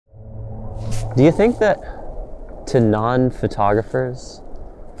Do you think that to non-photographers,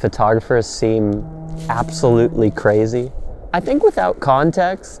 photographers seem absolutely crazy? I think without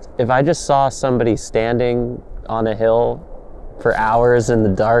context, if I just saw somebody standing on a hill for hours in the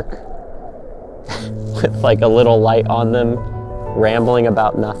dark with like a little light on them, rambling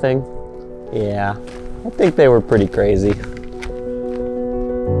about nothing, yeah, I think they were pretty crazy.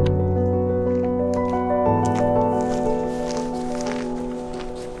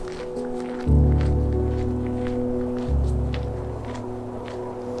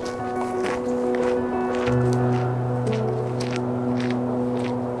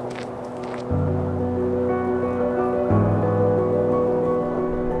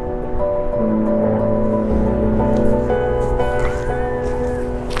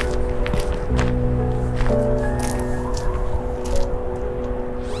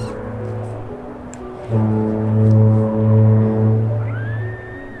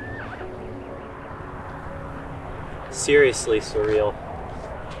 Seriously surreal.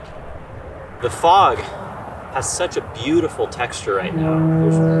 The fog has such a beautiful texture right now.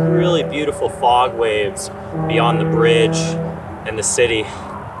 There's really beautiful fog waves beyond the bridge and the city.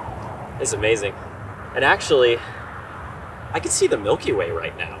 It's amazing. And actually, I can see the Milky Way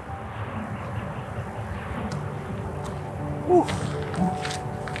right now.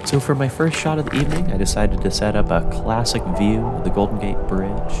 Whew. So for my first shot of the evening, I decided to set up a classic view of the Golden Gate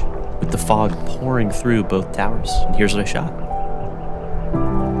Bridge with the fog pouring through both towers. And here's what I shot.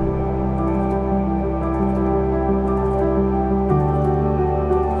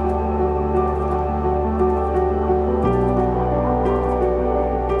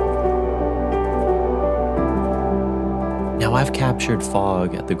 Now, I've captured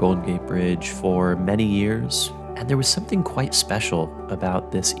fog at the Golden Gate Bridge for many years, and there was something quite special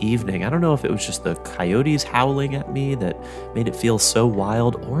about this evening. I don't know if it was just the coyotes howling at me that made it feel so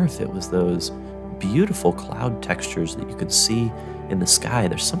wild, or if it was those beautiful cloud textures that you could see in the sky.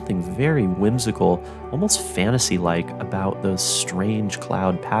 There's something very whimsical, almost fantasy-like about those strange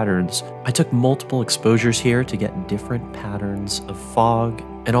cloud patterns. I took multiple exposures here to get different patterns of fog,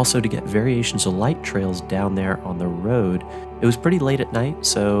 and also to get variations of light trails down there on the road. It was pretty late at night,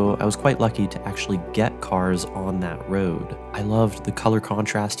 so I was quite lucky to actually get cars on that road. I loved the color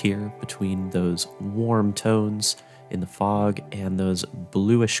contrast here between those warm tones in the fog and those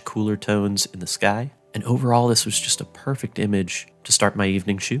bluish cooler tones in the sky. And overall, this was just a perfect image to start my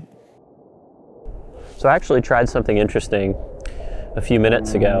evening shoot. So I actually tried something interesting a few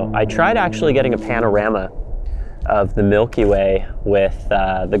minutes ago. I tried actually getting a panorama of the Milky Way with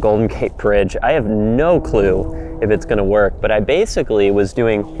the Golden Gate Bridge. I have no clue if it's gonna work, but I basically was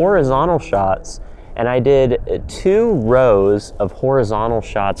doing horizontal shots, and I did 2 rows of horizontal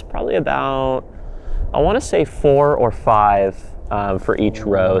shots, probably about, I wanna say 4 or 5 for each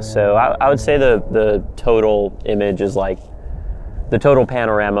row. So I would say the total image is like, the total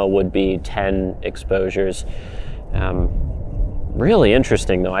panorama would be 10 exposures. Really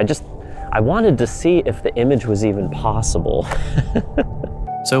interesting though. I wanted to see if the image was even possible.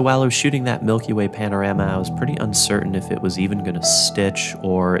 So while I was shooting that Milky Way panorama, I was pretty uncertain if it was even gonna stitch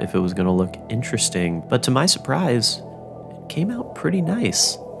or if it was gonna look interesting. But to my surprise, it came out pretty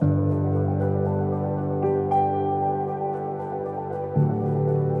nice.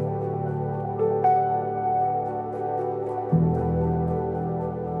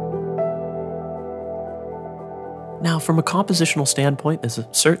 Now, from a compositional standpoint, this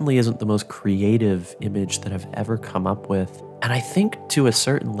certainly isn't the most creative image that I've ever come up with. And I think to a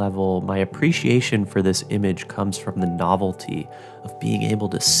certain level, my appreciation for this image comes from the novelty of being able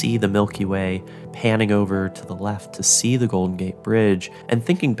to see the Milky Way, panning over to the left to see the Golden Gate Bridge, and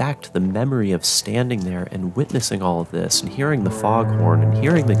thinking back to the memory of standing there and witnessing all of this and hearing the foghorn and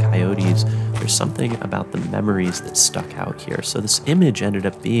hearing the coyotes. There's something about the memories that stuck out here. So this image ended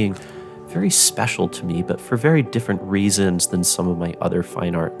up being very special to me, but for very different reasons than some of my other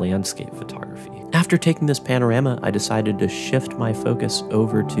fine art landscape photography. After taking this panorama, I decided to shift my focus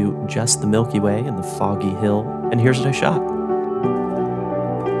over to just the Milky Way and the foggy hill, and here's what I shot.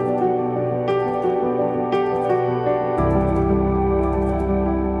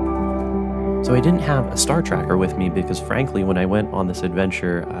 So I didn't have a star tracker with me because frankly, when I went on this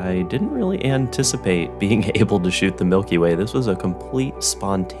adventure, I didn't really anticipate being able to shoot the Milky Way. This was a complete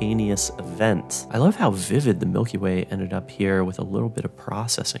spontaneous event. I love how vivid the Milky Way ended up here with a little bit of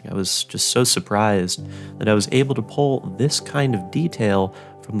processing. I was just so surprised that I was able to pull this kind of detail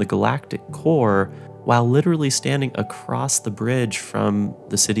from the galactic core while literally standing across the bridge from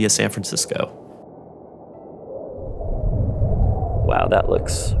the city of San Francisco. Wow, that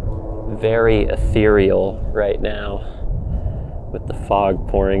looks very ethereal right now with the fog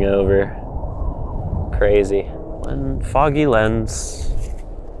pouring over. crazy. Foggy lens.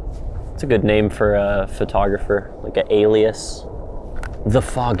 It's a good name for a photographer, like an alias. The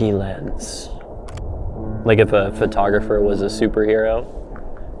foggy lens. Like if a photographer was a superhero.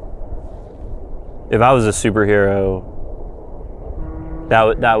 If I was a superhero,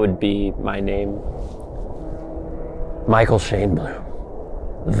 that would be my name. Michael Shane Bloom,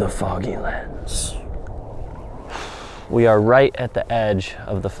 the foggy lens. We are right at the edge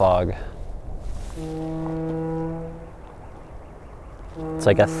of the fog. It's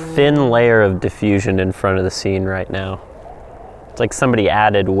like a thin layer of diffusion in front of the scene right now. It's like somebody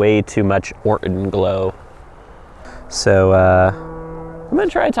added way too much Orton glow. So I'm gonna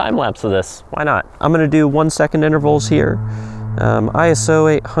try a time lapse of this. Why not? I'm gonna do 1 second intervals here.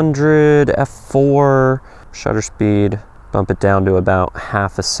 ISO 800, f4, shutter speed, bump it down to about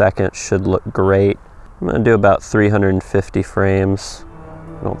half a second, should look great. I'm gonna do about 350 frames.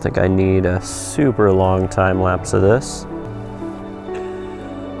 I don't think I need a super long time lapse of this.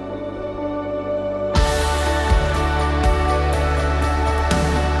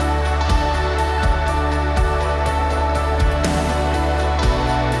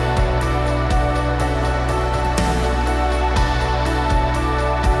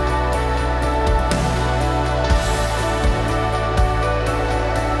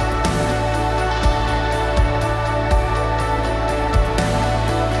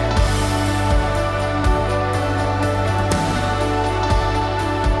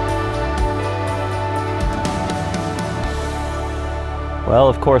 Well,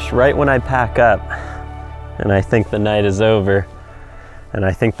 of course, right when I pack up and I think the night is over and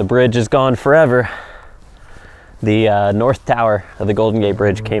I think the bridge is gone forever, the North Tower of the Golden Gate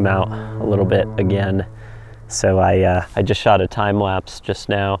Bridge came out a little bit again. So I just shot a time lapse just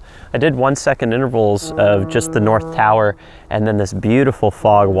now. I did 1 second intervals of just the North Tower and then this beautiful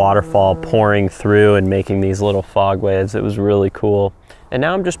fog waterfall pouring through and making these little fog waves. It was really cool. And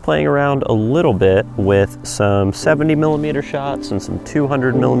now I'm just playing around a little bit with some 70mm shots and some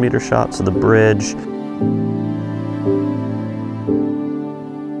 200mm shots of the bridge.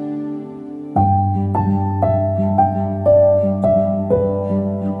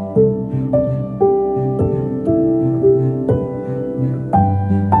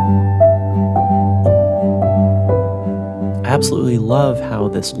 I absolutely love how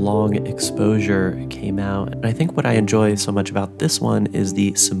this long exposure came out, and I think what I enjoy so much about this one is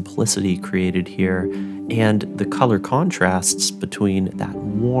the simplicity created here and the color contrasts between that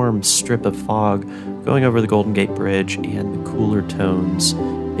warm strip of fog going over the Golden Gate Bridge and the cooler tones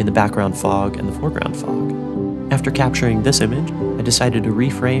in the background fog and the foreground fog. After capturing this image, I decided to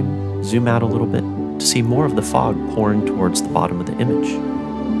reframe, zoom out a little bit to see more of the fog pouring towards the bottom of the image.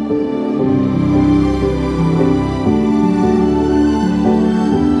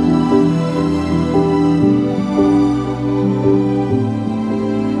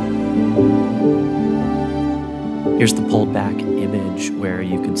 Here's the pulled back image where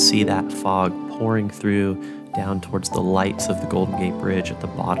you can see that fog pouring through down towards the lights of the Golden Gate Bridge at the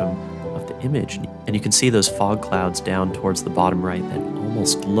bottom of the image. And you can see those fog clouds down towards the bottom right that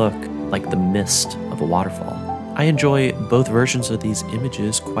almost look like the mist of a waterfall. I enjoy both versions of these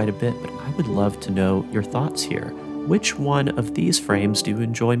images quite a bit, but I would love to know your thoughts here. Which one of these frames do you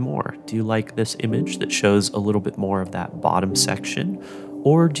enjoy more? Do you like this image that shows a little bit more of that bottom section?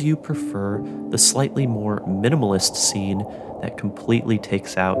 Or do you prefer the slightly more minimalist scene that completely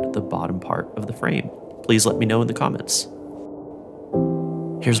takes out the bottom part of the frame? Please let me know in the comments.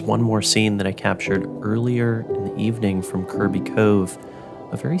 Here's one more scene that I captured earlier in the evening from Kirby Cove.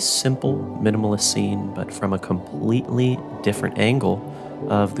 A very simple, minimalist scene, but from a completely different angle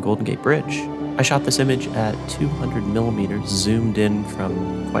of the Golden Gate Bridge. I shot this image at 200mm, zoomed in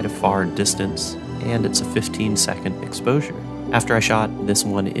from quite a far distance, and it's a 15-second exposure. After I shot this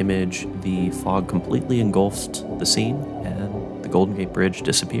one image, the fog completely engulfed the scene and the Golden Gate Bridge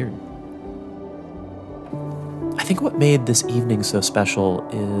disappeared. I think what made this evening so special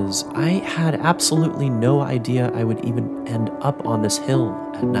is I had absolutely no idea I would even end up on this hill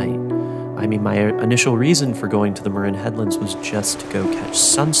at night. I mean, my initial reason for going to the Marin Headlands was just to go catch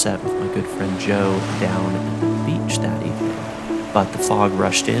sunset with my good friend Joe down at the beach that evening. But the fog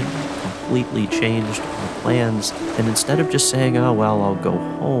rushed in, completely changed my plans, and instead of just saying, oh well, I'll go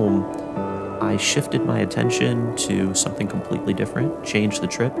home, I shifted my attention to something completely different, changed the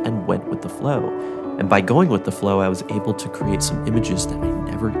trip, and went with the flow. And by going with the flow, I was able to create some images that I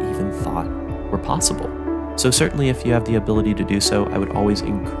never even thought were possible. So certainly if you have the ability to do so, I would always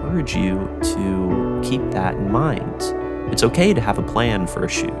encourage you to keep that in mind. It's okay to have a plan for a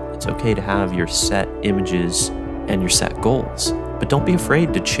shoot. It's okay to have your set images and your set goals. But don't be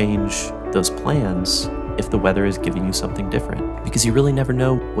afraid to change those plans if the weather is giving you something different, because you really never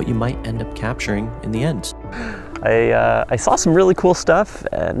know what you might end up capturing in the end. I saw some really cool stuff,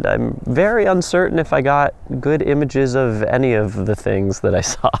 and I'm very uncertain if I got good images of any of the things that I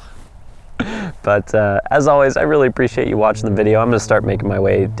saw. But as always, I really appreciate you watching the video. I'm gonna start making my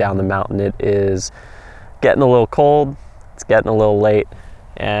way down the mountain. It is getting a little cold, it's getting a little late,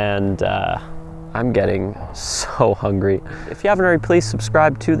 and I'm getting so hungry. If you haven't already, please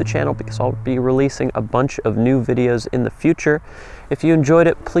subscribe to the channel because I'll be releasing a bunch of new videos in the future. If you enjoyed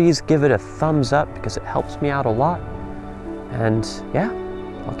it, please give it a thumbs up because it helps me out a lot. And yeah,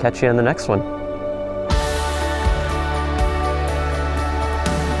 I'll catch you in the next one.